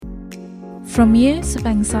From years of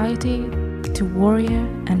anxiety to warrior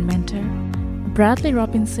and mentor, Bradley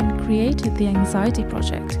Robinson created the Anxiety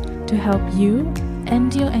Project to help you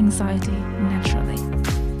end your anxiety naturally.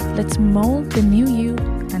 Let's mold the new you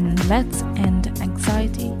and let's end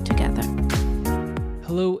anxiety together.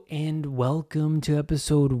 Hello and welcome to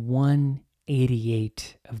episode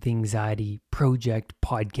 188 of the Anxiety Project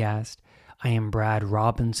podcast. I am Brad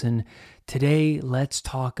Robinson. Today, let's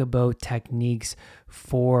talk about techniques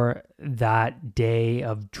for that day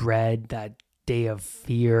of dread, that day of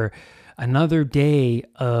fear, another day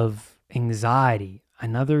of anxiety,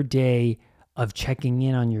 another day of checking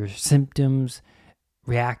in on your symptoms,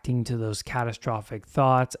 reacting to those catastrophic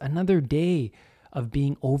thoughts, another day of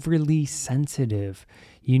being overly sensitive.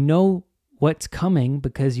 You know what's coming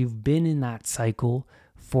because you've been in that cycle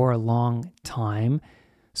for a long time.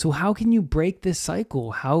 So how can you break this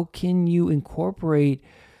cycle? How can you incorporate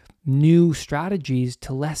new strategies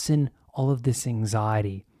to lessen all of this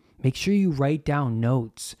anxiety? Make sure you write down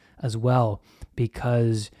notes as well,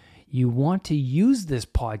 because you want to use this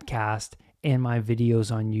podcast and my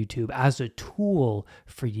videos on YouTube as a tool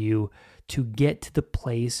for you to get to the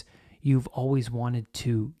place you've always wanted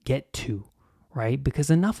to get to, right? Because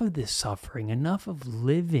enough of this suffering, enough of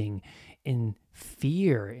living in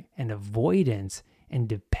fear and avoidance and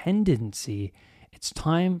dependency. It's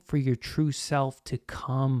time for your true self to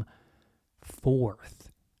come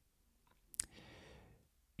forth.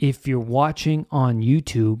 If you're watching on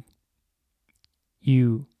YouTube,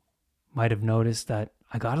 you might have noticed that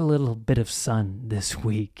I got a little bit of sun this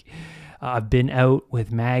week. I've been out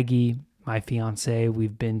with Maggie, my fiance.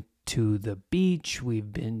 We've been to the beach.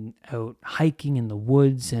 We've been out hiking in the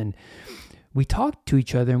woods, and we talked to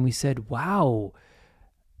each other and we said, wow,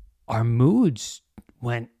 our moods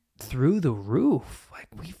went through the roof. Like,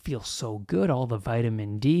 we feel so good. All the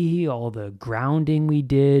vitamin D, all the grounding we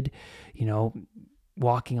did,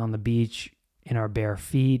 walking on the beach in our bare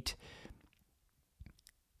feet.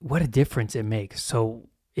 What a difference it makes. So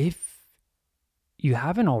if you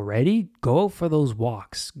haven't already, go out for those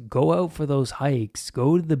walks, go out for those hikes,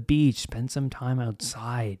 go to the beach, spend some time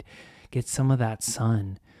outside, get some of that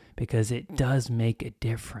sun, because it does make a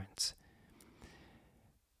difference.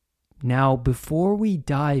 Now, before we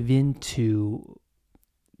dive into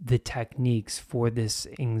the techniques for this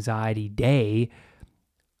anxiety day,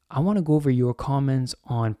 I want to go over your comments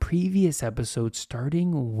on previous episodes,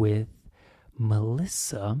 starting with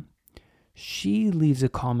Melissa. She leaves a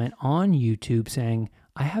comment on YouTube saying,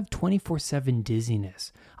 I have 24/7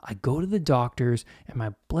 dizziness. I go to the doctors and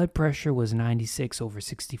my blood pressure was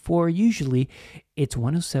 96/64. Usually it's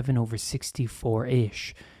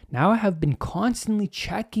 107/64-ish. Now I have been constantly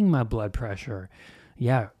checking my blood pressure.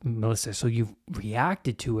 Yeah, Melissa, so you've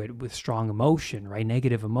reacted to it with strong emotion, right?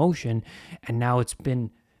 Negative emotion. And now it's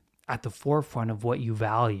been at the forefront of what you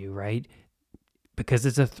value, right? Because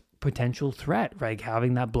it's a potential threat, right?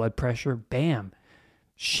 Having that blood pressure, bam,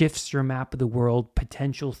 shifts your map of the world,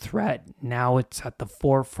 potential threat. Now it's at the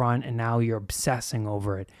forefront and now you're obsessing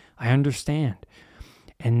over it. I understand.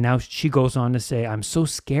 And now she goes on to say, I'm so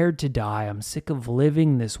scared to die. I'm sick of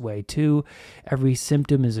living this way too. Every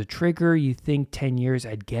symptom is a trigger. You think 10 years,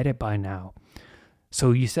 I'd get it by now.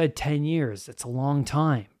 So you said 10 years. That's a long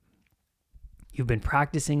time. You've been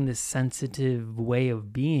practicing this sensitive way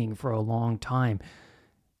of being for a long time.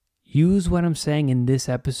 Use what I'm saying in this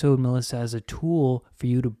episode, Melissa, as a tool for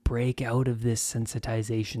you to break out of this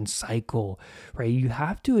sensitization cycle, right? You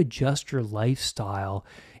have to adjust your lifestyle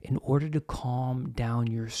in order to calm down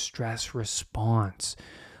your stress response.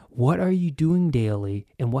 What are you doing daily,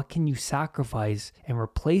 and what can you sacrifice and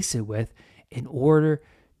replace it with in order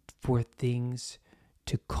for things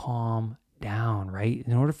to calm down, right?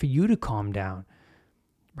 In order for you to calm down.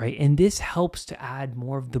 Right. And this helps to add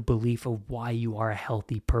more of the belief of why you are a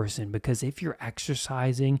healthy person. Because if you're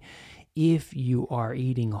exercising, if you are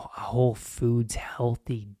eating a whole foods,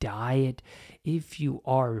 healthy diet, if you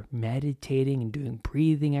are meditating and doing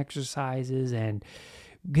breathing exercises and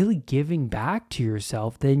really giving back to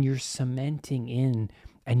yourself, then you're cementing in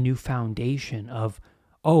a new foundation of,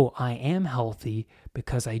 oh, I am healthy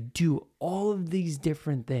because I do all of these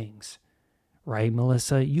different things. Right,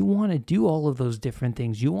 Melissa? You want to do all of those different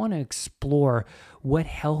things. You want to explore what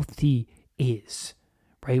healthy is,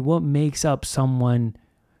 right? What makes up someone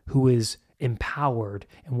who is empowered,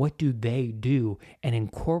 and what do they do, and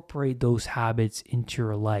incorporate those habits into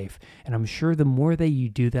your life. And I'm sure the more that you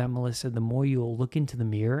do that, Melissa, the more you'll look into the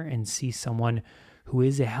mirror and see someone who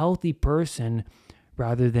is a healthy person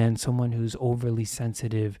rather than someone who's overly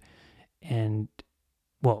sensitive. And,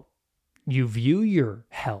 well, you view your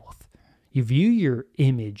health, you view your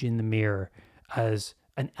image in the mirror as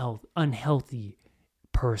an unhealthy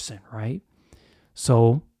person, right?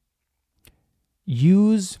 So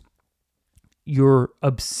use your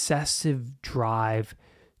obsessive drive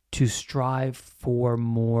to strive for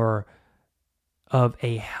more of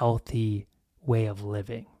a healthy way of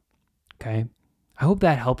living. Okay. I hope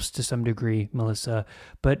that helps to some degree, Melissa,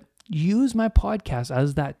 but use my podcast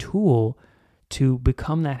as that tool to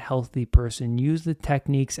become that healthy person. Use the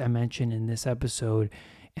techniques I mentioned in this episode,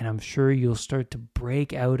 and I'm sure you'll start to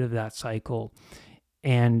break out of that cycle.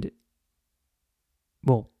 And,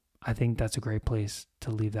 well, I think that's a great place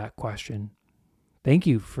to leave that question. Thank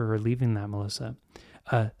you for leaving that, Melissa.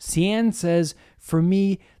 Cian says, for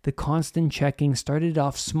me, the constant checking started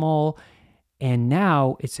off small, and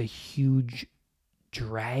now it's a huge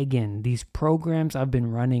dragon. These programs I've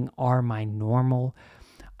been running are my normal.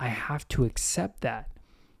 I have to accept that.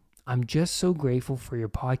 I'm just so grateful for your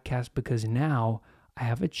podcast because now I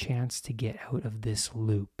have a chance to get out of this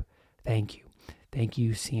loop. Thank you. Thank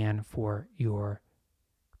you, Cian, for your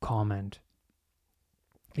comment.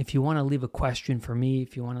 If you want to leave a question for me,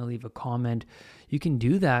 if you want to leave a comment, you can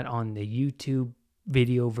do that on the YouTube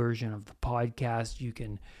video version of the podcast. You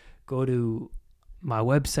can go to my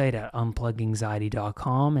website at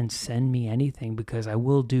unpluganxiety.com and send me anything, because I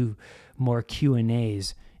will do more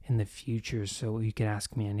Q&As in the future, so you can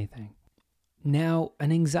ask me anything. Now,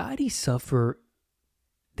 an anxiety sufferer,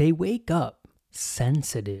 they wake up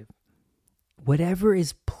sensitive. Whatever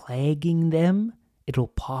is plaguing them, it'll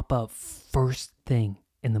pop up first thing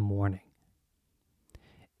in the morning.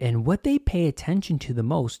 And what they pay attention to the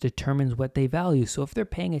most determines what they value. So if they're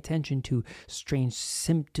paying attention to strange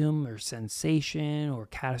symptom or sensation or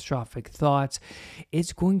catastrophic thoughts,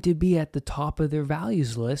 it's going to be at the top of their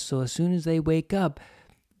values list. So as soon as they wake up,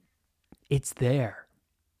 it's there.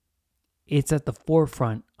 It's at the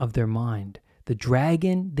forefront of their mind. The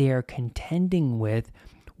dragon they are contending with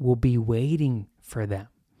will be waiting for them.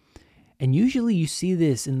 And usually you see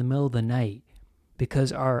this in the middle of the night,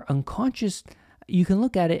 because our unconscious, you can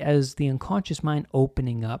look at it as the unconscious mind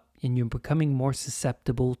opening up, and you're becoming more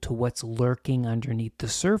susceptible to what's lurking underneath the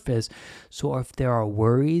surface. So if there are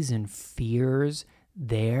worries and fears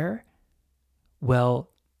there,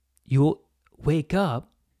 well, you'll wake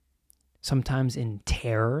up sometimes in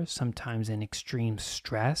terror, sometimes in extreme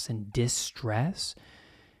stress and distress,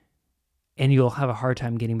 and you'll have a hard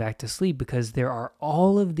time getting back to sleep because there are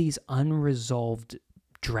all of these unresolved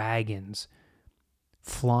dragons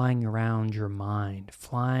flying around your mind,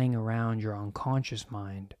 flying around your unconscious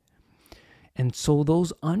mind. And so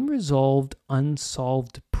those unresolved,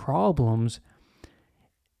 unsolved problems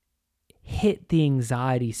hit the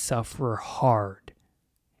anxiety sufferer hard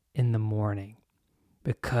in the morning,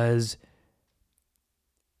 because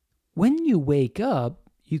when you wake up,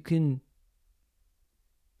 you can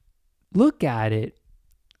look at it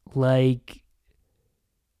like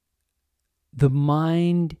the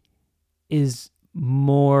mind is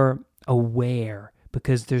more aware,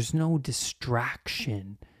 because there's no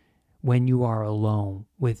distraction when you are alone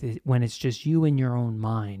with it, when it's just you and your own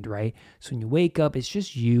mind, right? So when you wake up, it's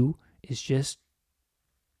just you. It's just,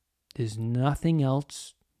 there's nothing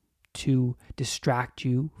else to distract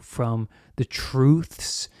you from the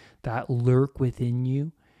truths that lurk within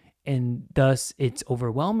you. And thus it's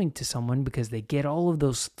overwhelming to someone because they get all of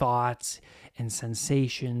those thoughts and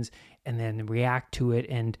sensations and then react to it,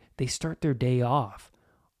 and they start their day off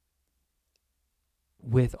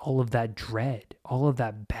with all of that dread, all of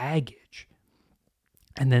that baggage.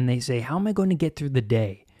 And then they say, how am I going to get through the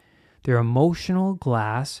day? Their emotional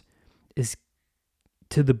glass is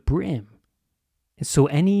to the brim. And so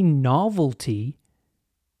any novelty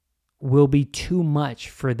will be too much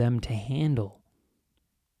for them to handle.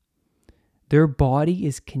 Their body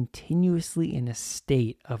is continuously in a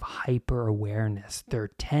state of hyper-awareness. They're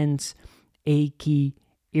tense, achy,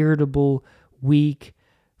 irritable, weak,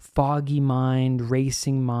 foggy mind,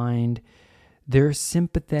 racing mind. Their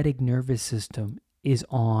sympathetic nervous system is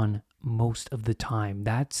on most of the time.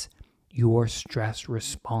 That's your stress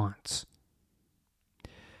response.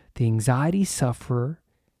 The anxiety sufferer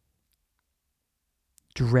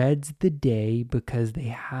dreads the day because they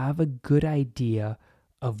have a good idea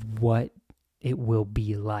of what it will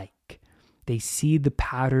be like. They see the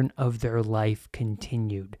pattern of their life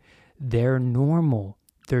continued. Their normal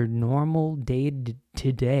day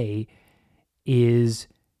to day is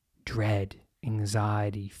dread,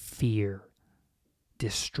 anxiety, fear,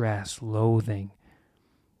 distress, loathing.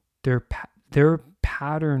 Their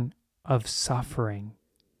pattern of suffering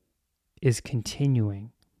is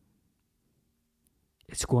continuing.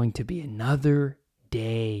 It's going to be another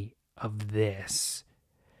day of this.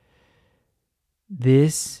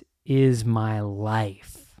 This is my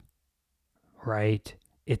life, right?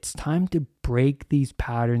 It's time to break these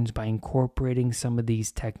patterns by incorporating some of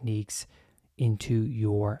these techniques into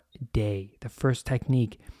your day. The first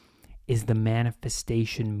technique is the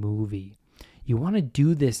manifestation movie. You want to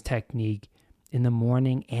do this technique in the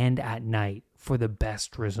morning and at night for the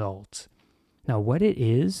best results. Now, what it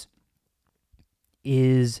is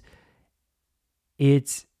it's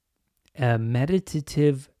a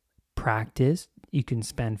meditative practice. You can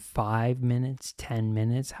spend 5 minutes, 10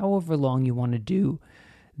 minutes, however long you want to do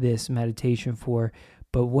this meditation for.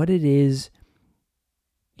 But what it is,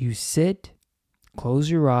 you sit,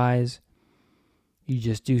 close your eyes, you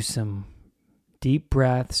just do some deep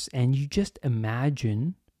breaths, and you just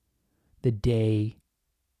imagine the day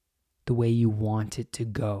the way you want it to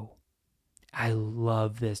go. I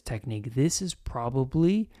love this technique. This is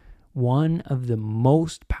probably one of the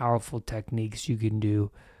most powerful techniques you can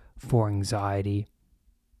do for anxiety.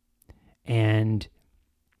 And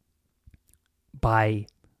by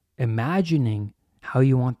imagining how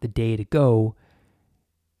you want the day to go,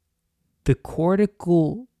 the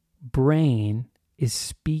cortical brain is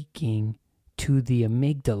speaking to the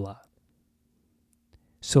amygdala.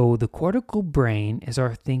 So the cortical brain is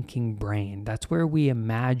our thinking brain. That's where we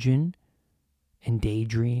imagine and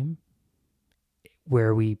daydream,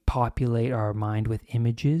 where we populate our mind with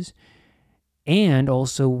images, and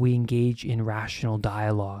also we engage in rational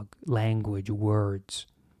dialogue, language, words.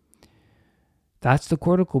 That's the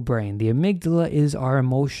cortical brain. The amygdala is our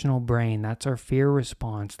emotional brain. That's our fear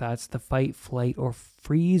response. That's the fight, flight, or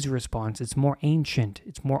freeze response. It's more ancient.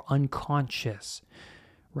 It's more unconscious,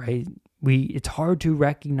 right? It's hard to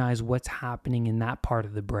recognize what's happening in that part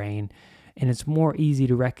of the brain, and it's more easy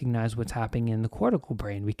to recognize what's happening in the cortical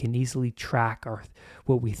brain. We can easily track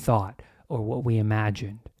what we thought or what we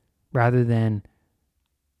imagined, rather than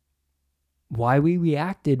why we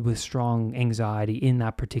reacted with strong anxiety in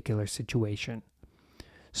that particular situation.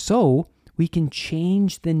 So we can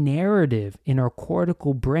change the narrative in our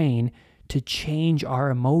cortical brain to change our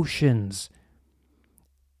emotions.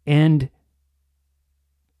 And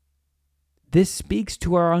this speaks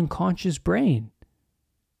to our unconscious brain.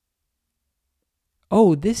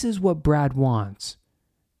 Oh, this is what Brad wants.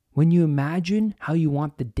 When you imagine how you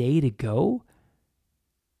want the day to go,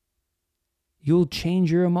 you'll change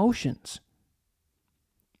your emotions.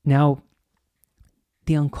 Now,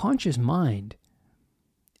 the unconscious mind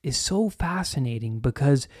is so fascinating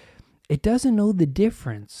because it doesn't know the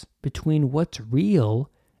difference between what's real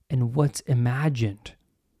and what's imagined,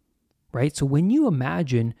 right? So when you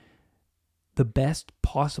imagine the best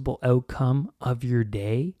possible outcome of your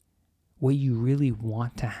day, what you really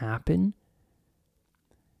want to happen,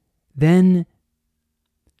 then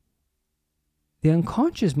the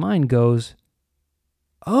unconscious mind goes,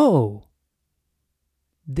 oh,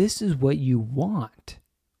 this is what you want.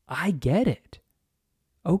 I get it.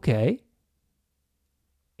 Okay.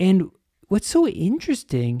 And what's so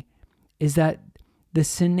interesting is that the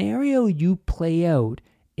scenario you play out,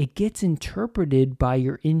 it gets interpreted by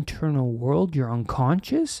your internal world, your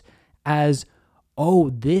unconscious, as,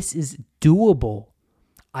 oh, this is doable.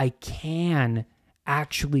 I can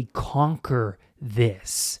actually conquer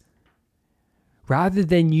this. Rather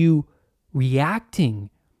than you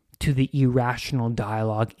reacting to the irrational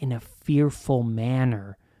dialogue in a fearful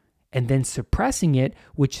manner and then suppressing it,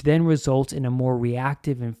 which then results in a more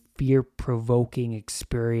reactive and fear-provoking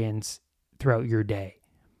experience throughout your day.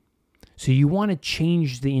 So you want to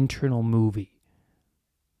change the internal movie,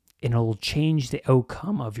 and it'll change the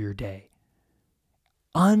outcome of your day.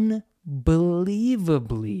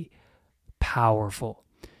 Unbelievably powerful,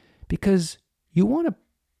 because you want to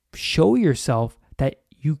show yourself that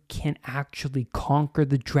you can actually conquer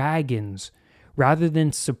the dragons rather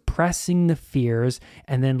than suppressing the fears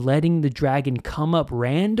and then letting the dragon come up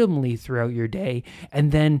randomly throughout your day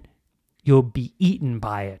and then you'll be eaten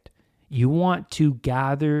by it. You want to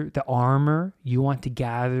gather the armor, you want to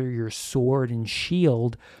gather your sword and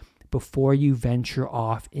shield before you venture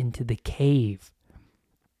off into the cave.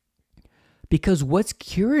 Because what's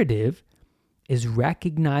curative is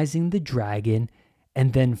recognizing the dragon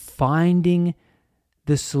and then finding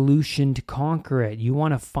the solution to conquer it. You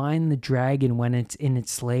want to find the dragon when it's in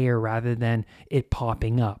its lair rather than it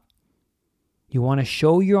popping up. You want to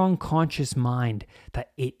show your unconscious mind that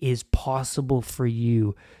it is possible for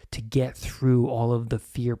you to get through all of the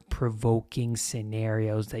fear-provoking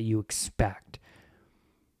scenarios that you expect.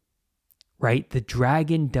 Right? The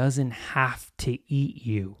dragon doesn't have to eat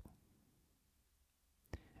you.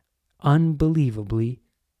 Unbelievably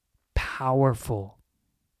powerful.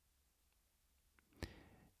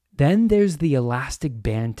 Then there's the elastic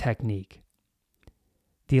band technique.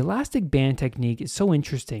 The elastic band technique is so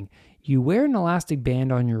interesting. You wear an elastic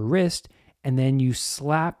band on your wrist, and then you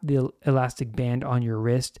slap the elastic band on your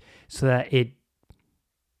wrist so that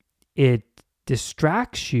it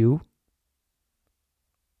distracts you,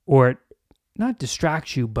 or not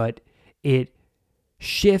distracts you, but it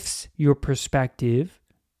shifts your perspective.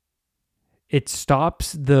 It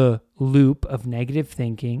stops the loop of negative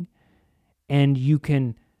thinking, and you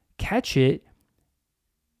can catch it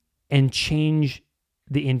and change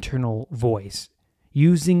the internal voice,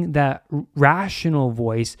 using that rational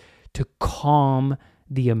voice to calm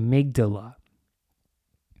the amygdala.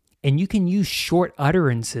 And you can use short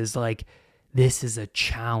utterances like, this is a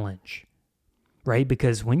challenge, right?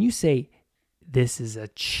 Because when you say, this is a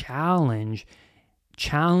challenge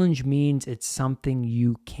means it's something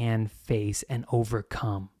you can face and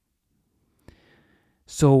overcome.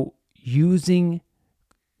 So using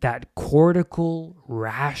that cortical,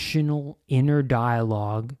 rational inner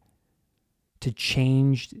dialogue to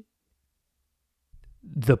change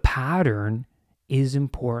the pattern is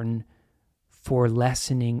important for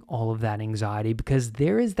lessening all of that anxiety, because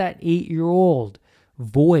there is that 8-year-old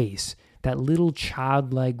voice, that little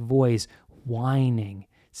childlike voice whining,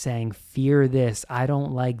 saying, fear this, I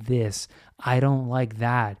don't like this, I don't like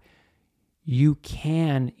that. You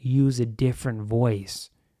can use a different voice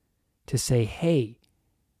to say, hey,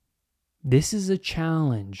 this is a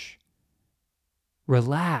challenge.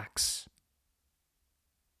 Relax.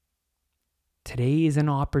 Today is an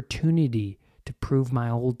opportunity to prove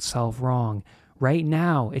my old self wrong. Right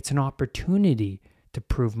now, it's an opportunity to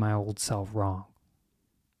prove my old self wrong.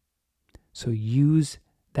 So use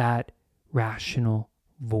that rational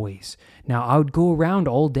voice. Now, I would go around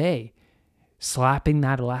all day slapping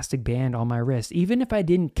that elastic band on my wrist, even if I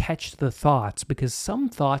didn't catch the thoughts, because some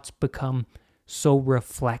thoughts become so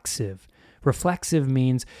reflexive. Reflexive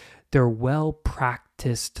means they're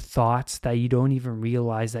well-practiced thoughts that you don't even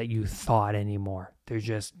realize that you thought anymore.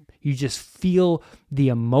 You just feel the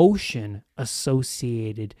emotion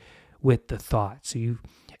associated with the thought. So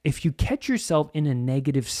if you catch yourself in a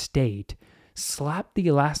negative state, slap the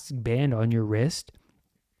elastic band on your wrist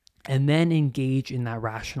and then engage in that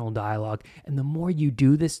rational dialogue. And the more you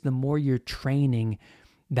do this, the more you're training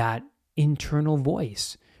that internal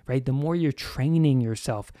voice, right? The more you're training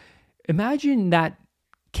yourself. Imagine that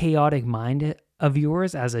chaotic mind of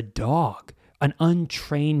yours as a dog, an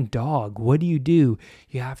untrained dog. What do?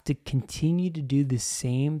 You have to continue to do the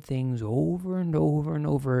same things over and over and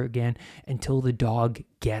over again until the dog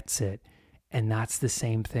gets it. And that's the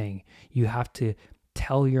same thing. You have to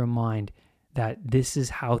tell your mind that this is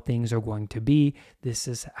how things are going to be. This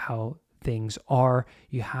is how things are.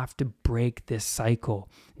 You have to break this cycle.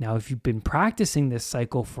 Now, if you've been practicing this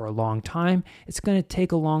cycle for a long time, it's going to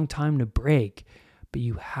take a long time to break. But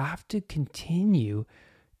you have to continue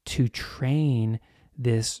to train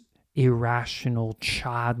this irrational,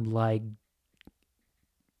 childlike,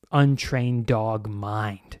 untrained dog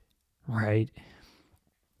mind, right?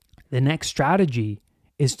 The next strategy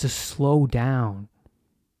is to slow down.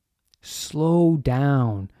 Slow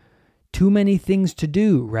down. Too many things to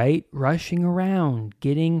do, right? Rushing around,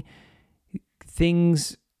 getting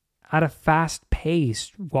things at a fast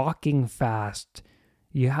pace, walking fast.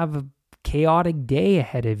 You have a chaotic day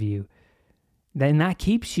ahead of you. Then that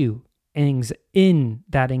keeps you in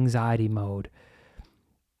that anxiety mode.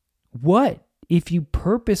 What if you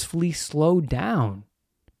purposefully slow down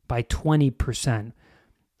by 20%?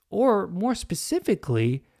 Or more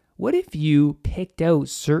specifically, what if you picked out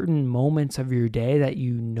certain moments of your day that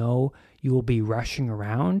you know you will be rushing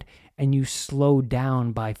around and you slowed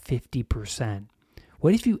down by 50%?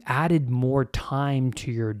 What if you added more time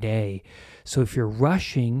to your day? So if you're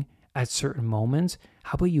rushing at certain moments,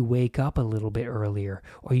 how about you wake up a little bit earlier,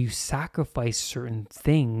 or you sacrifice certain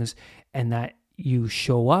things and that you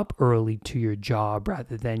show up early to your job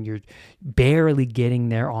rather than you're barely getting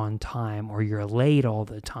there on time or you're late all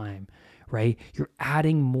the time, right? You're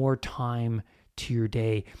adding more time to your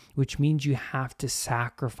day, which means you have to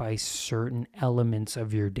sacrifice certain elements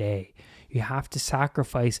of your day. You have to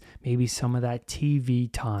sacrifice maybe some of that TV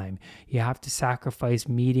time. You have to sacrifice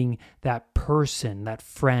meeting that person, that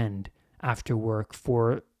friend after work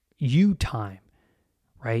for you time,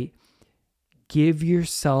 right? Give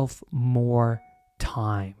yourself more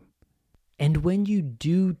time. And when you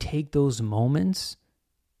do take those moments,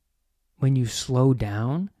 when you slow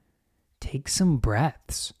down, take some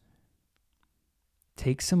breaths.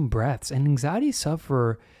 Take some breaths. An anxiety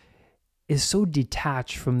sufferer is so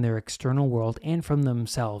detached from their external world and from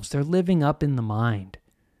themselves. They're living up in the mind,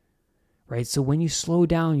 right? So when you slow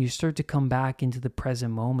down, you start to come back into the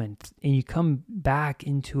present moment and you come back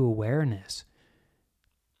into awareness.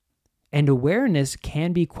 And awareness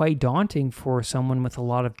can be quite daunting for someone with a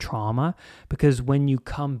lot of trauma, because when you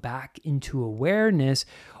come back into awareness,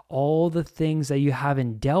 all the things that you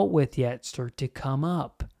haven't dealt with yet start to come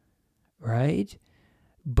up, right?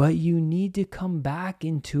 But you need to come back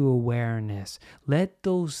into awareness. Let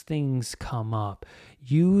those things come up.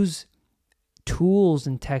 Use tools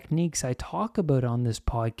and techniques I talk about on this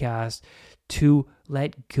podcast to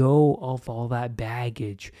let go of all that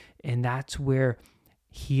baggage. And that's where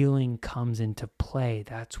healing comes into play.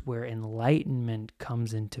 That's where enlightenment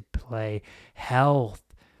comes into play. Health,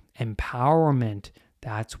 empowerment,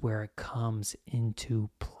 that's where it comes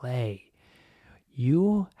into play.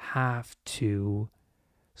 You have to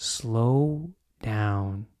slow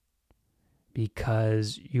down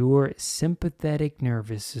because your sympathetic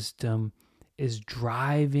nervous system is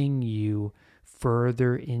driving you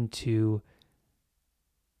further into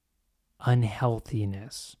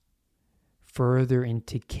unhealthiness, further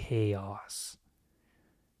into chaos.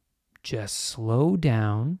 Just slow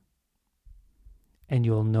down and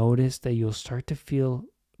you'll notice that you'll start to feel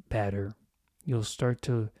better. You'll start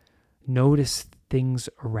to notice things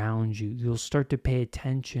around you. You'll start to pay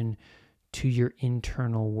attention to your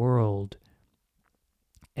internal world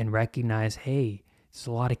and recognize, hey, there's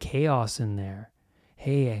a lot of chaos in there.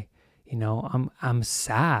 Hey, I'm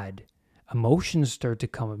sad. Emotions start to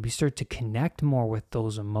come up. You start to connect more with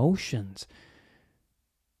those emotions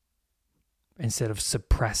instead of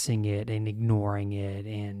suppressing it and ignoring it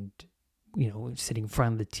and, sitting in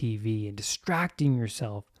front of the TV and distracting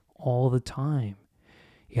yourself all the time.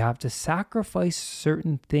 You have to sacrifice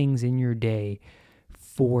certain things in your day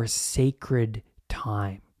for sacred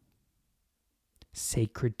time.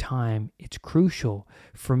 Sacred time, it's crucial.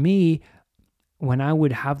 For me, when I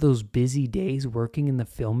would have those busy days working in the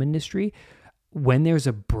film industry, when there's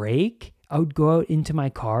a break, I would go out into my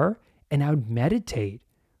car and I would meditate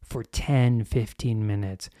for 10, 15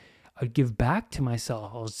 minutes. I'd give back to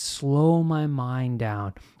myself. I would slow my mind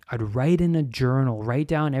down. I'd write in a journal, write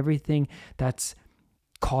down everything that's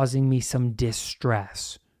causing me some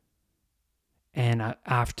distress. And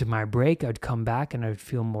after my break, I'd come back and I'd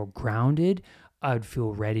feel more grounded. I'd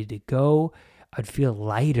feel ready to go. I'd feel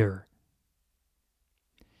lighter.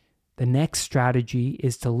 The next strategy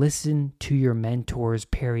is to listen to your mentors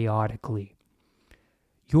periodically.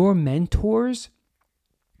 Your mentors,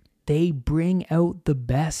 they bring out the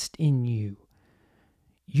best in you.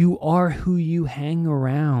 You are who you hang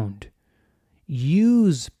around.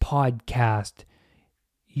 Use podcast.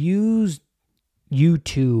 Use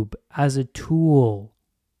YouTube as a tool.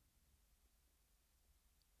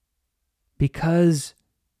 Because,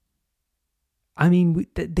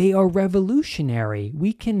 they are revolutionary.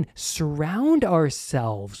 We can surround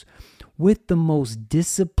ourselves with the most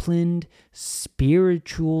disciplined,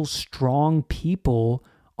 spiritual, strong people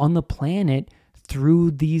on the planet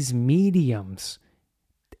through these mediums.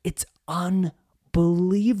 It's unbelievable.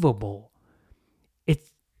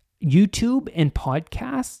 It's YouTube and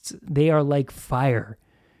podcasts, they are like fire,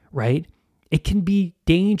 right? It can be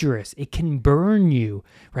dangerous. It can burn you,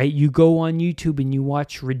 right? You go on YouTube and you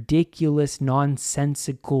watch ridiculous,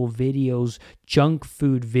 nonsensical videos, junk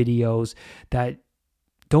food videos that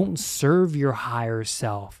don't serve your higher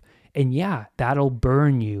self. And yeah, that'll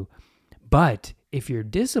burn you. But if you're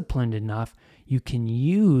disciplined enough, you can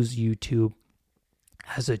use YouTube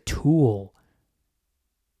as a tool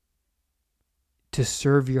to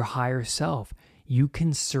serve your higher self. You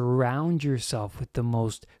can surround yourself with the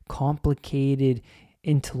most complicated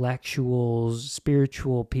intellectuals,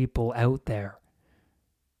 spiritual people out there.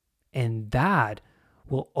 And that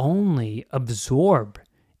will only absorb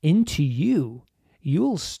into you.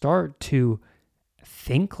 You'll start to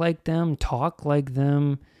think like them, talk like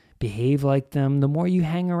them, behave like them. The more you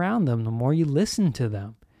hang around them, the more you listen to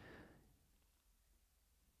them.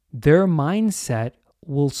 Their mindset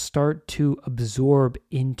will start to absorb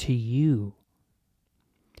into you.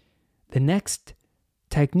 The next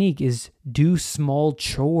technique is do small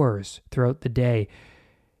chores throughout the day.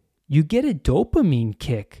 You get a dopamine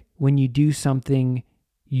kick when you do something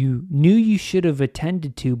you knew you should have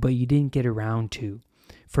attended to, but you didn't get around to.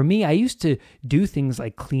 For me, I used to do things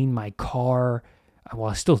like clean my car. Well,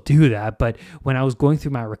 I still do that, but when I was going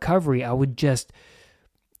through my recovery, I would just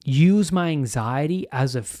use my anxiety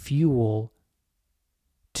as a fuel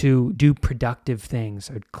to do productive things.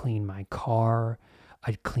 I'd clean my car.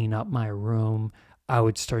 I'd clean up my room. I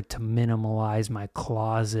would start to minimalize my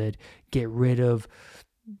closet, get rid of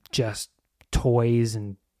just toys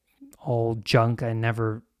and all junk I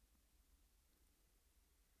never,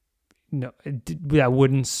 that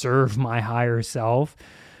wouldn't serve my higher self.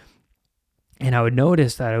 And I would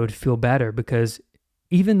notice that I would feel better because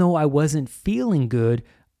even though I wasn't feeling good,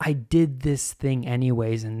 I did this thing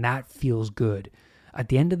anyways, and that feels good. At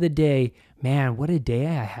the end of the day, man, what a day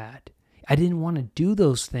I had. I didn't want to do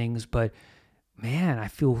those things, but man, I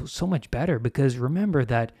feel so much better, because remember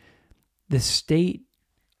that the state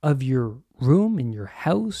of your room, in your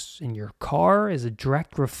house, in your car is a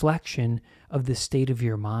direct reflection of the state of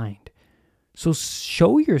your mind. So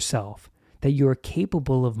show yourself that you are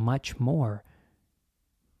capable of much more.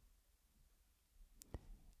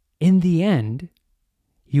 In the end,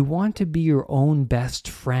 you want to be your own best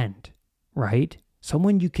friend, right?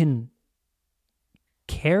 Someone you can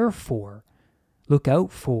care for, look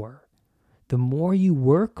out for. The more you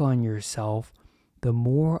work on yourself, the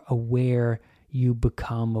more aware you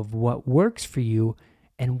become of what works for you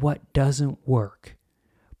and what doesn't work.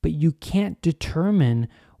 But you can't determine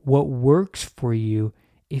what works for you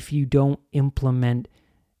if you don't implement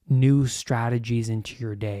new strategies into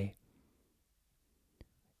your day.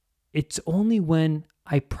 It's only when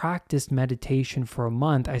I practiced meditation for a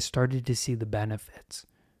month I started to see the benefits.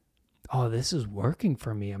 Oh, this is working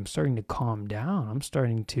for me. I'm starting to calm down. I'm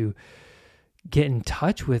starting to get in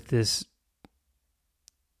touch with this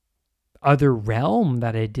other realm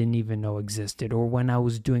that I didn't even know existed. Or when I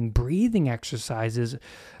was doing breathing exercises,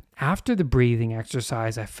 after the breathing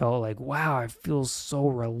exercise, I felt like, wow, I feel so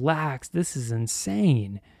relaxed. This is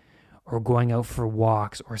insane. Or going out for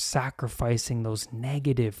walks, or sacrificing those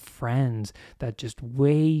negative friends that just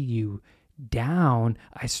weigh you down.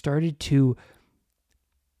 I started to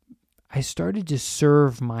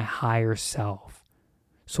serve my higher self.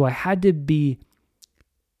 So I had to be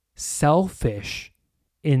selfish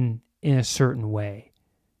in a certain way.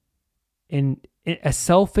 In a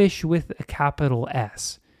selfish with a capital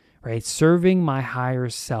S, right? Serving my higher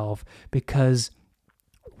self, because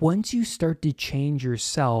once you start to change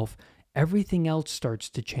yourself, everything else starts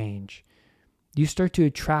to change. You start to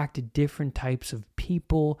attract different types of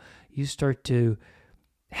people. You start to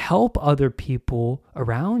help other people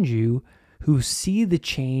around you who see the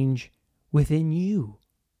change within you.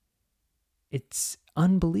 It's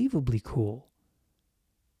unbelievably cool.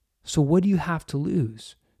 So what do you have to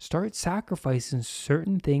lose? Start sacrificing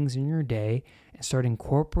certain things in your day and start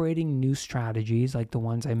incorporating new strategies like the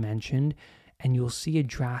ones I mentioned, and you'll see a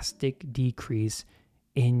drastic decrease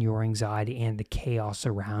in your anxiety and the chaos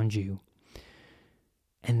around you.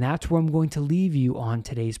 And that's where I'm going to leave you on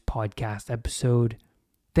today's podcast episode.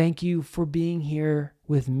 Thank you for being here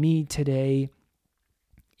with me today.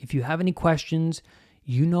 If you have any questions,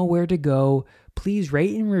 you know where to go. Please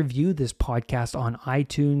rate and review this podcast on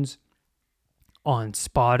iTunes, on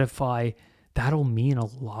Spotify. That'll mean a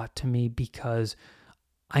lot to me, because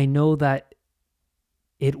I know that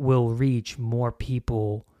it will reach more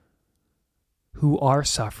people who are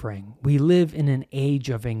suffering. We live in an age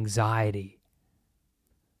of anxiety.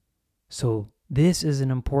 So this is an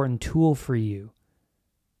important tool for you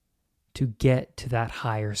to get to that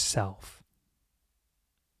higher self.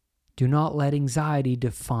 Do not let anxiety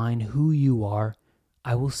define who you are.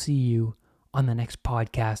 I will see you on the next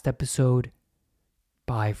podcast episode.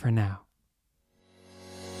 Bye for now.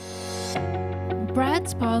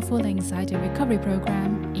 Brad's Powerful Anxiety Recovery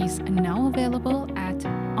Program is now available at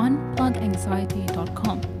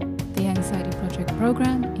unpluganxiety.com. The Anxiety Project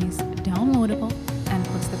program is downloadable and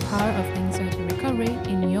puts the power of anxiety recovery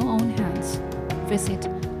in your own hands. Visit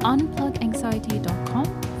unpluganxiety.com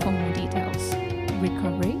for more details.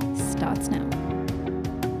 Recovery starts now.